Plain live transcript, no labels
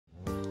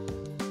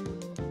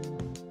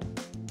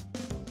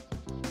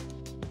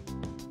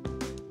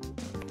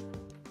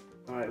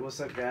Alright, what's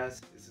up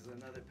guys? This is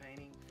another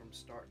painting from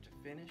start to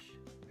finish.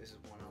 This is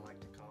one I like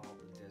to call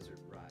the Desert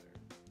Rider.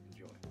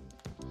 Enjoy.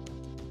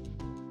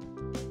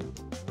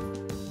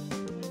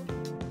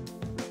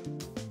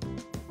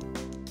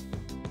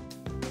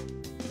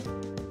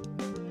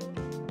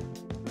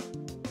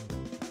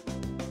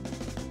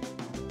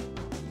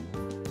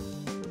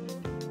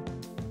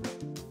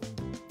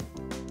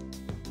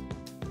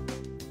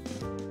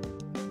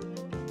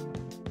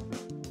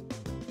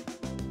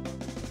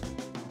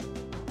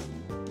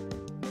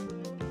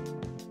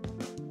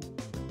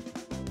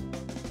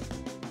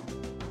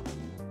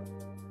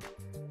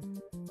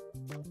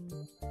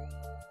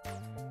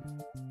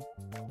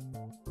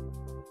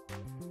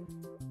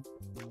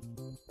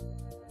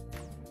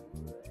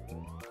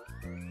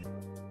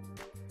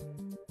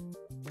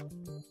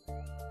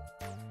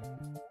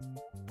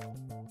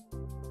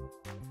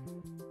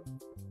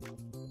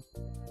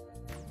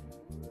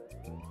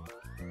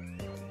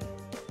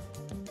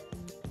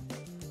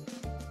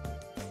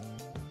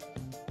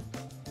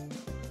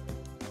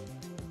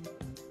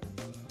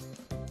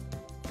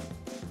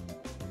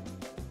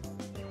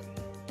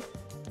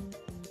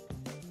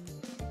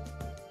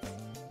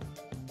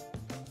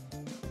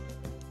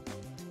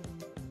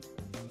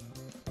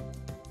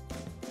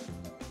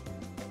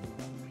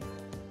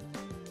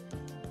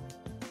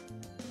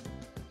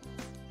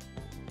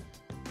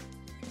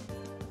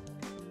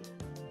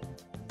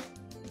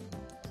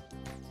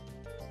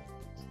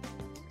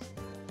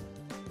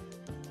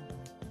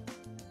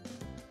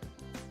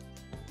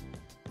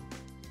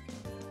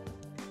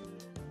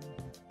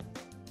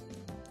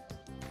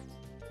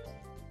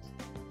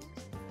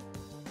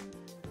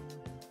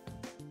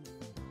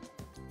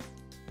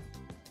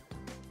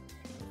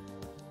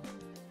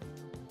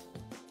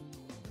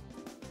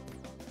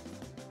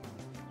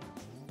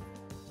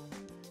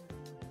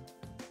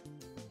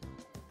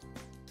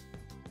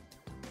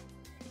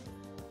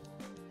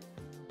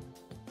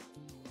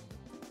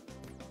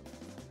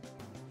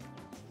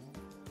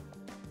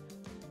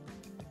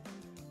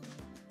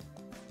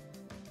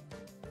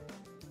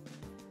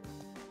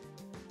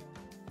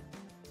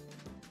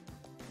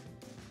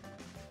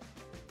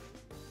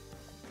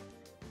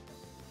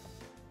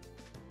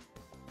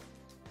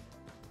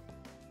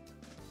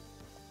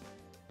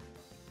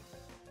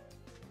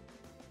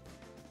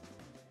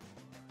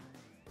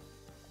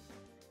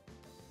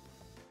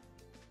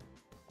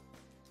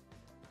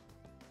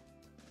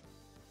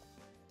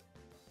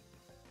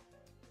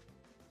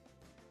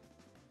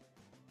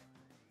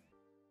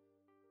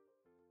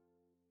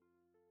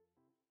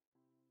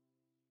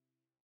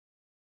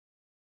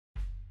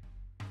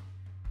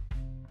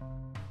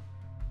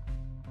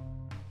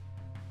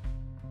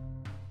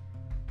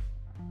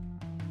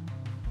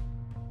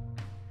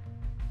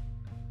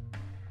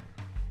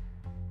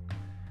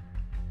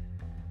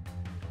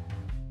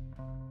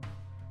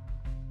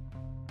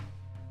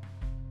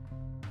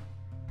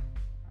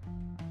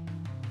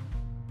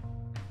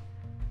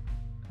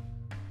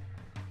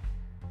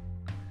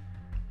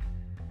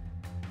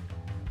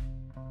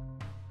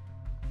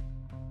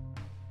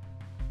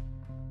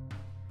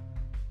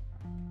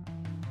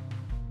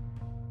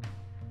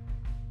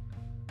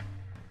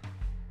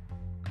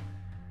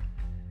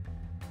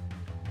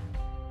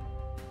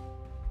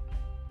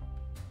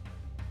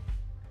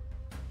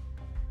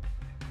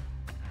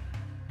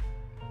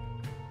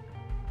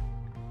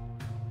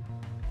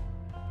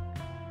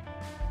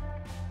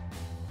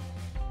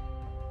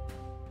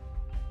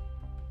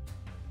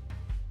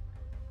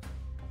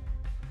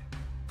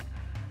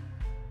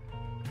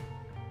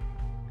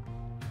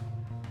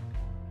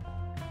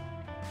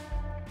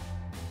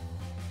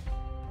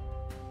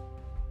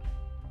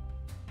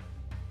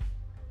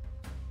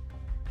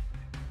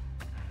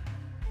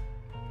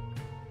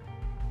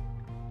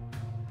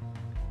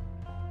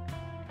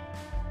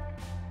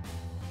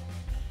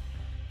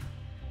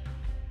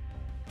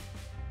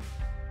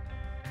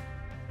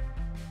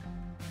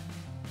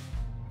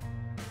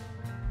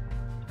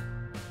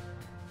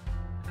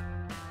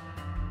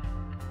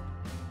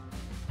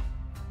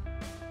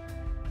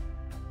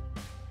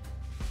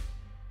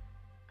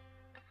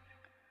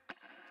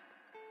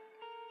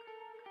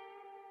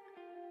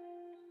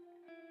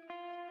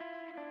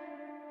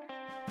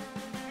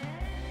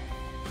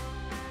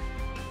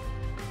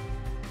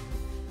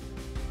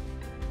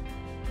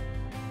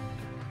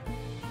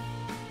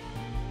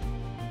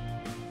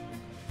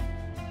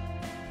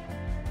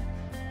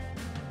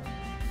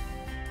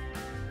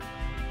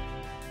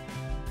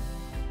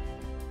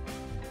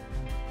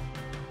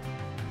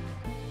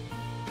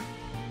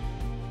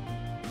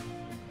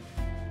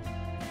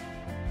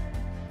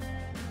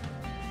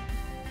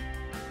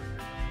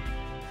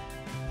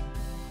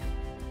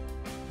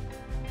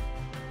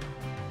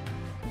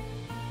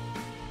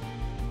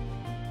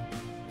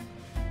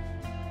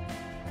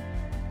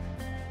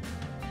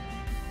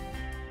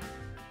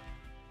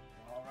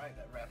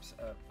 That wraps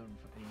up the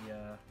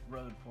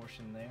road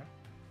portion there.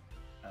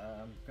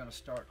 I'm going to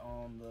start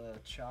on the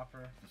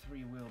chopper, the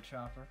three-wheel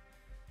chopper.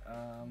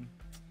 Going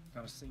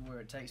to see where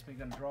it takes me.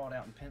 Going to draw it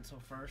out in pencil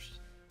first,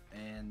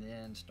 and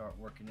then start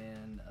working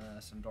in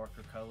some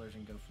darker colors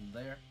and go from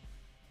there.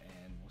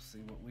 And we'll see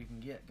what we can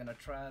get. Gonna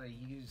try to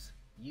use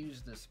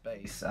this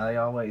space. I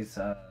always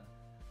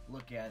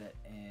look at it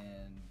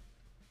and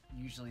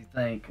usually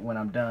think when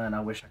I'm done,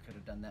 I wish I could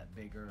have done that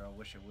bigger. I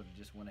wish I would have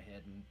just went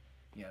ahead and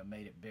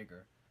made it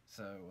bigger.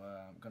 So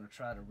I'm gonna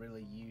try to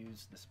really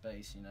use the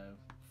space,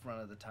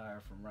 front of the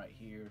tire from right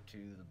here to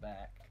the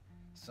back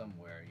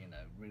somewhere.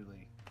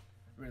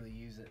 Really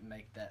use it and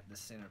make that the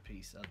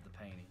centerpiece of the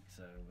painting.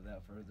 So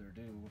without further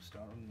ado, we'll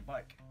start on the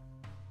bike.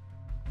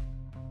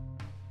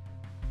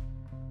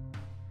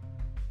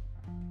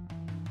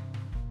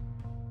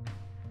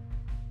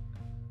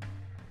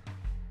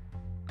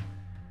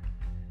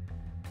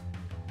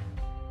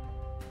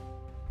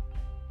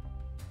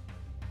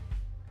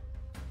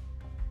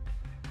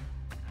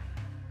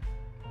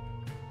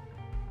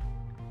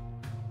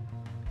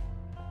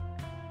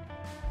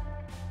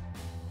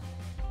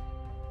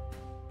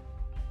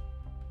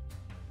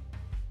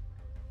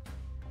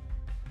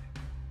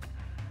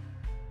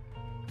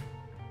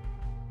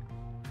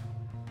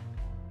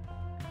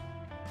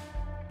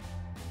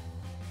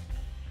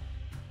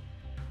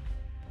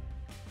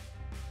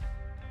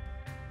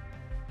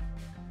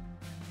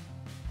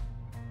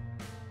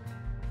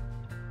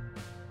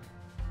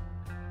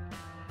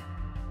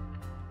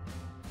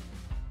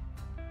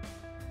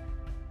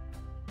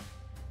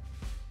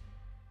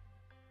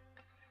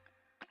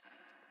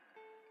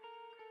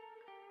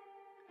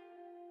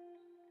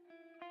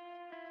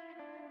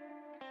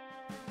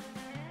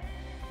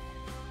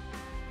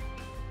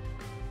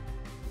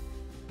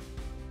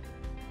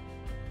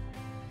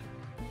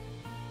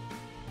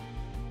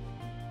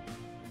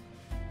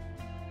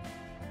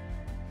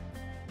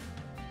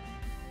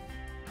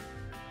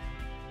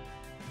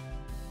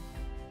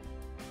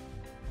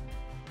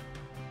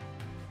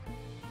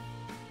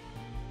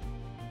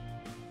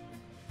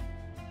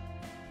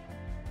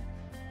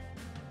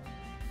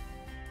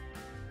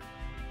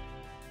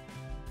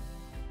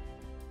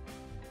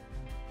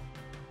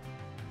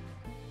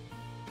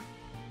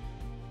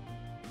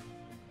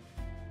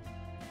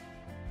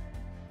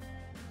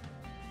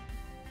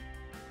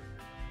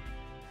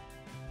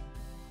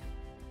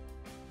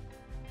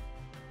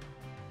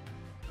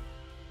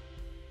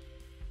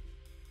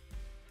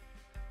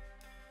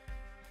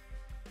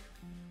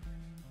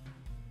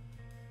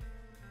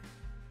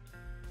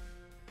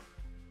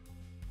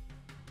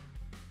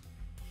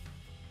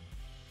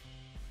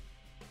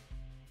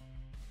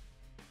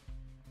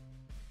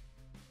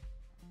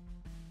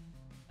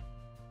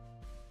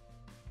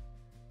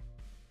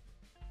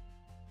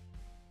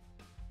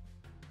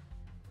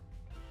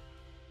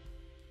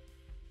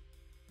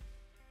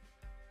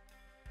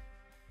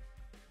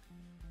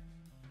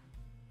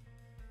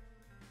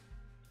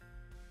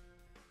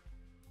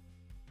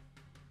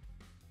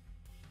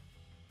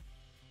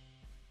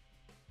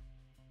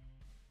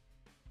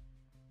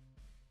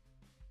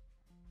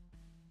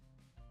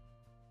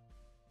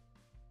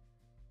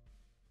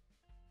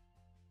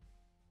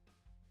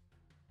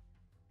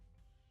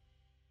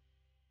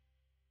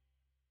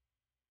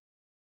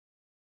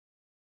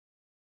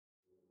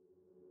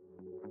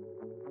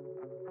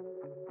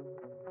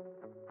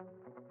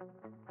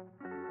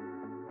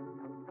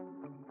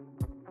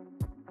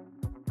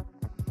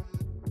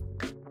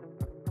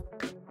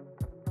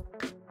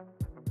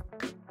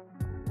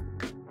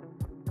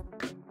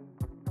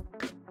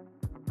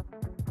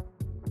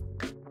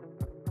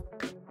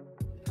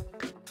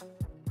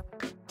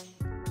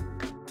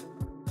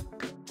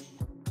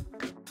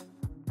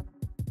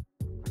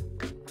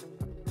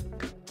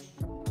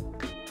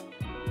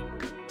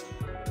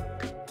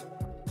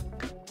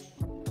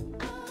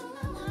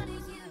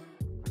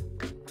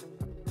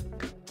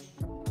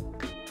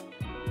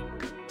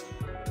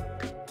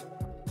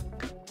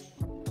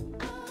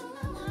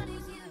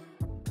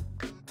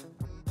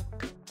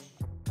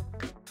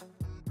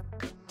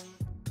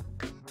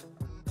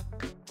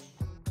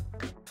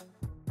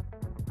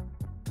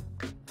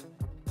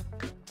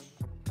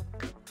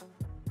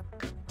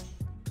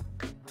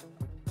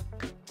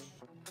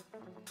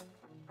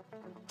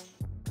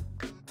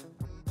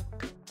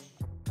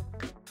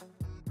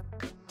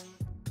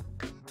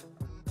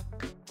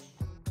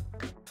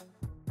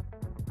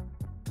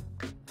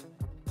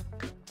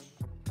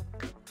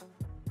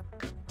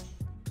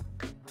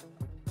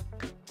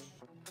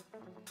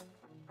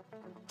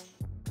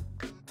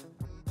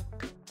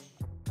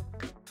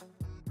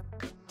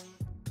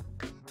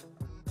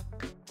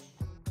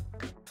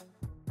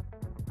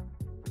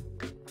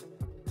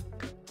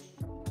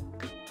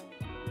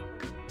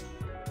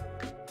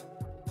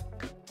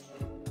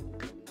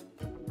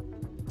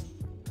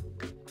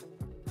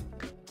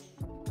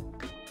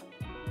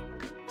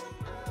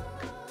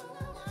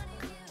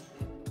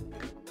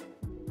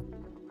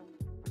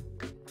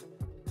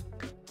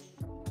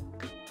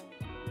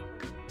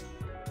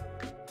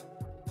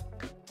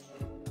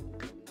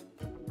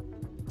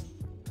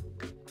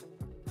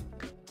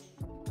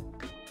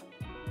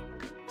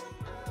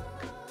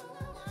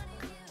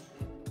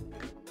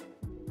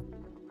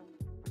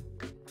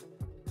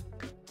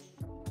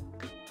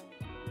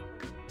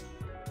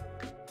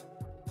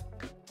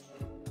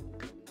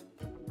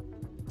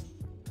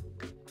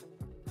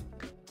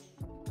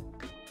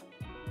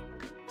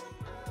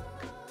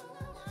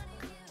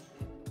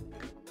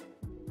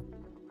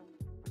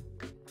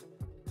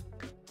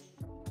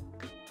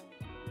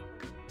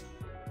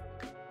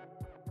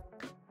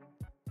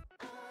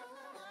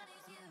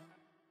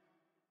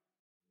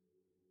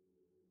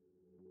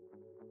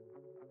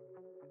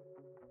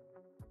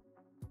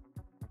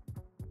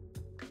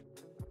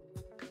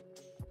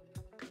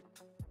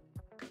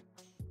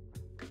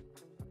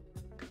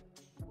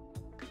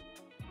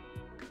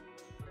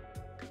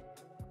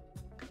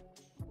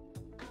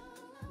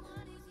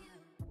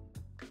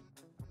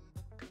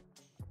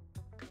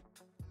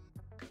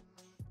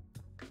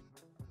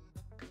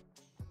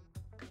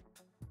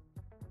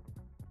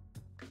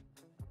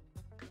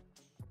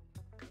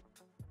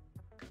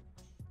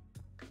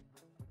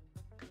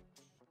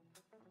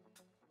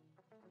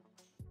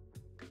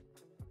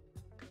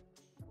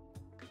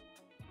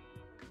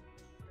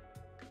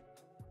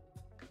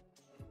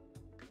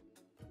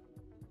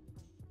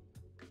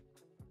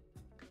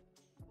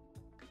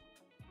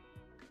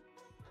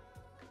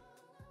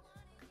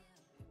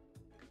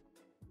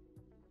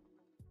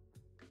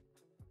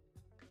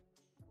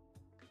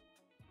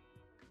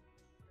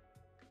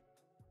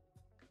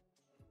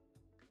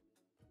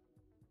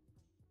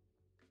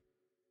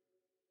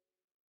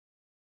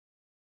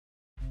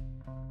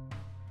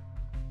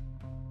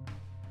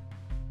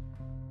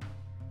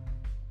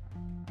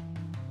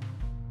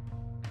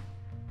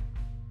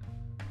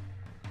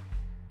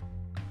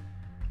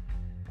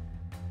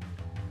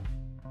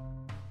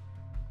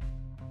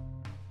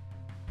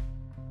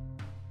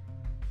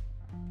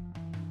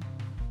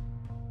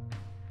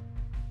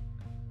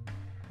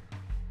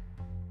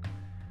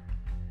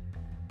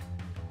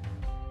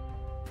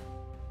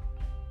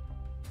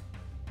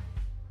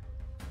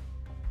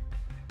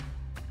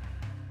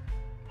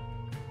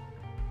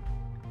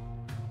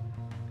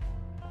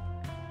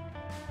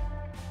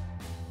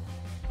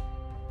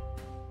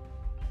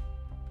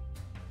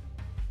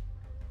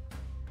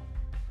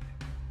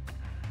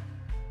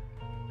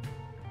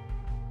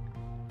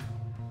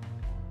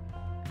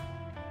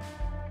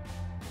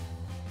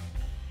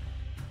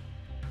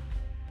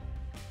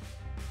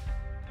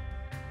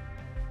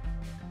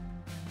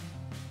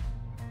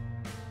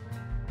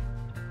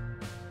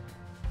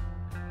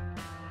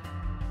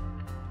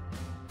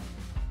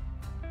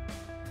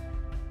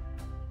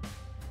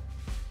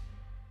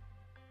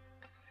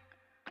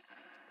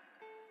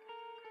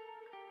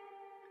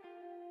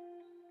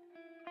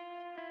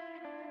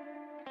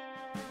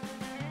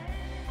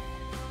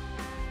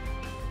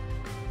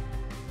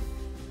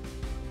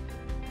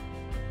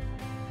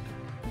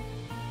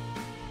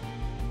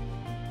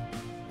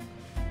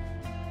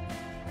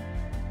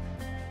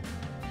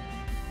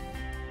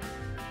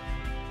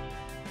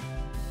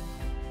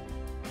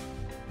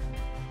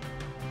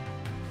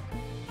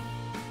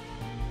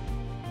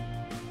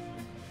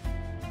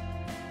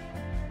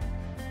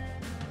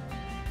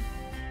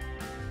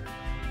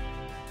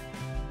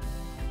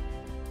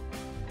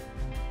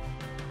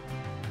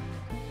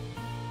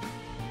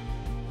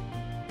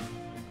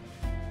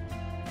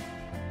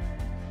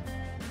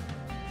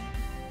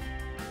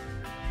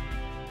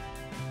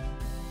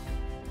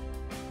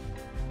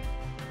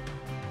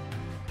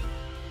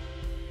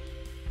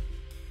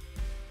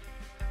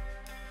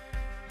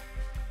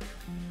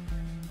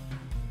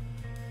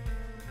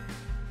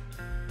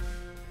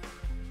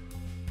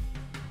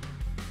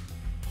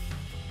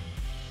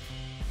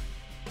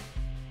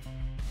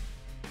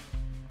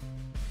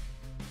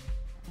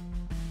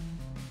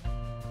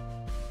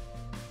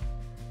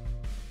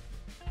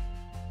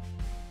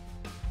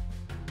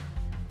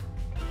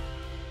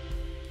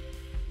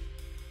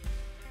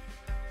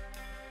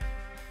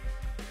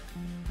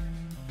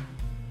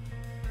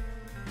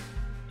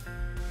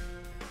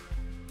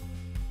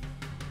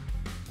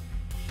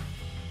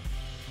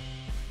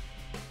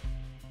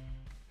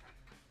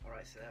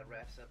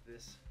 wraps up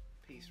this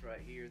piece right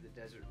here, the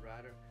Desert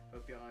Rider.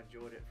 Hope y'all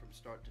enjoyed it from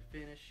start to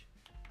finish.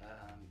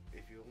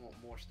 If you want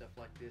more stuff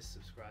like this,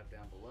 subscribe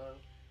down below.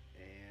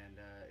 And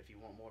if you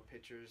want more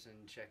pictures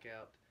and check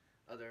out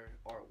other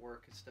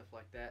artwork and stuff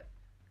like that,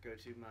 go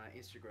to my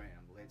Instagram,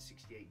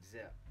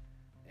 Led68Zep,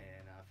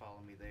 and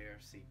follow me there.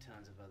 See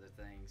tons of other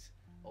things,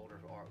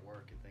 older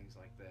artwork and things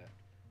like that.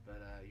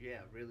 But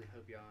yeah, really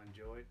hope y'all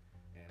enjoyed,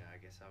 and I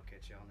guess I'll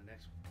catch y'all on the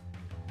next one.